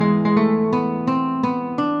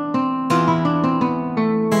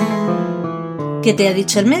¿Qué te ha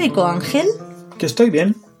dicho el médico, Ángel? Que estoy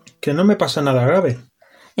bien, que no me pasa nada grave.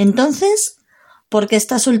 Entonces, ¿por qué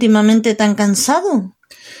estás últimamente tan cansado?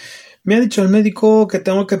 Me ha dicho el médico que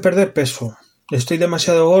tengo que perder peso. Estoy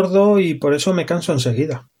demasiado gordo y por eso me canso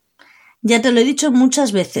enseguida. Ya te lo he dicho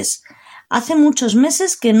muchas veces. Hace muchos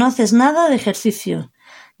meses que no haces nada de ejercicio.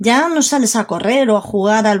 ¿Ya no sales a correr o a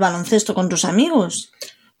jugar al baloncesto con tus amigos?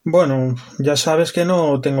 Bueno, ya sabes que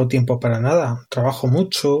no tengo tiempo para nada. Trabajo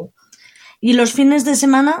mucho. Y los fines de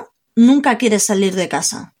semana nunca quieres salir de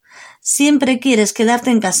casa. Siempre quieres quedarte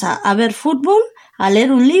en casa a ver fútbol, a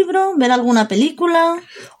leer un libro, ver alguna película.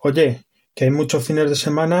 Oye, que hay muchos fines de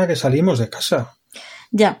semana que salimos de casa.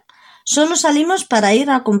 Ya, solo salimos para ir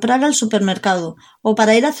a comprar al supermercado o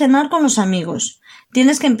para ir a cenar con los amigos.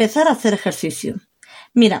 Tienes que empezar a hacer ejercicio.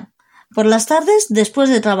 Mira, por las tardes, después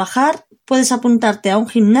de trabajar, puedes apuntarte a un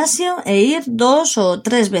gimnasio e ir 2 o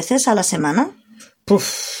 3 veces a la semana.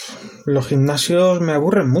 Los gimnasios me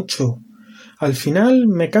aburren mucho. Al final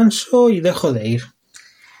me canso y dejo de ir.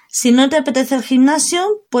 Si no te apetece el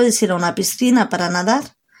gimnasio, puedes ir a una piscina para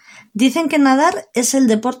nadar. Dicen que nadar es el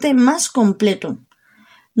deporte más completo.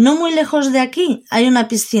 No muy lejos de aquí hay una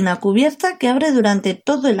piscina cubierta que abre durante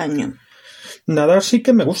todo el año. Nadar sí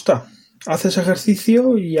que me gusta. Haces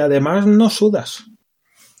ejercicio y además no sudas.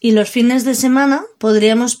 Y los fines de semana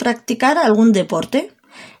podríamos practicar algún deporte.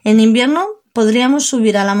 En invierno podríamos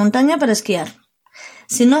subir a la montaña para esquiar.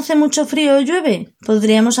 Si no hace mucho frío o llueve,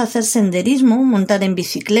 podríamos hacer senderismo, montar en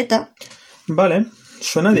bicicleta. Vale,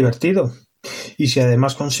 suena divertido. Y si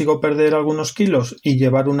además consigo perder algunos kilos y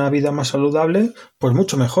llevar una vida más saludable, pues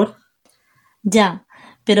mucho mejor. Ya,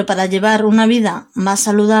 pero para llevar una vida más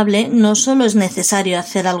saludable no solo es necesario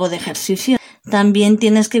hacer algo de ejercicio, también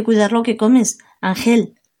tienes que cuidar lo que comes.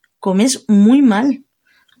 Ángel, comes muy mal.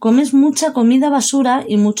 Comes mucha comida basura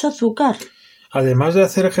y mucho azúcar. Además de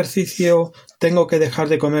hacer ejercicio, ¿tengo que dejar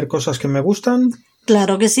de comer cosas que me gustan?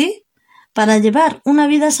 Claro que sí. Para llevar una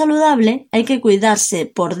vida saludable hay que cuidarse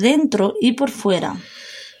por dentro y por fuera.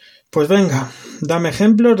 Pues venga, dame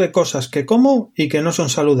ejemplos de cosas que como y que no son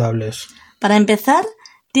saludables. Para empezar,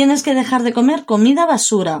 tienes que dejar de comer comida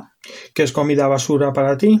basura. ¿Qué es comida basura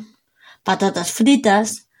para ti? Patatas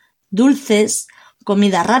fritas, dulces,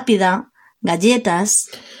 comida rápida, galletas.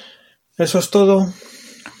 ¿Eso es todo?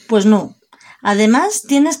 Pues no. Además,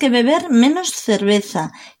 tienes que beber menos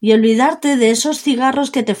cerveza y olvidarte de esos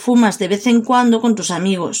cigarros que te fumas de vez en cuando con tus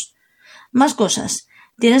amigos. Más cosas.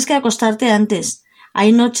 Tienes que acostarte antes.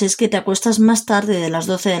 Hay noches que te acuestas más tarde de las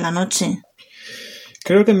 12 de la noche.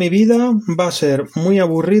 Creo que mi vida va a ser muy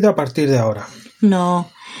aburrida a partir de ahora.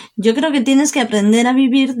 No, yo creo que tienes que aprender a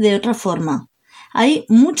vivir de otra forma. Hay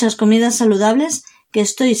muchas comidas saludables que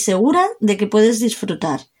estoy segura de que puedes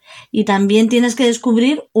disfrutar. Y también tienes que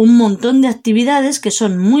descubrir un montón de actividades que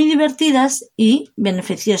son muy divertidas y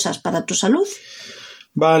beneficiosas para tu salud.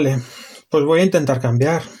 Vale, pues voy a intentar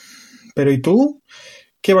cambiar. ¿Pero y tú?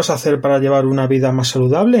 ¿Qué vas a hacer para llevar una vida más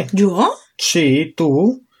saludable? ¿Yo? Sí,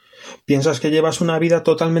 tú. ¿Piensas que llevas una vida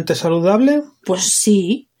totalmente saludable? Pues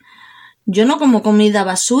sí. Yo no como comida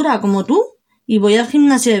basura como tú y voy al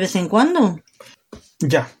gimnasio de vez en cuando.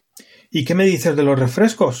 Ya. ¿Y qué me dices de los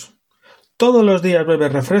refrescos? Todos los días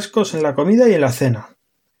bebes refrescos en la comida y en la cena.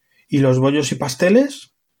 ¿Y los bollos y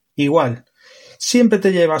pasteles? Igual. Siempre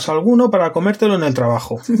te llevas alguno para comértelo en el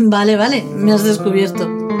trabajo. Vale, me has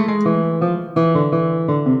descubierto.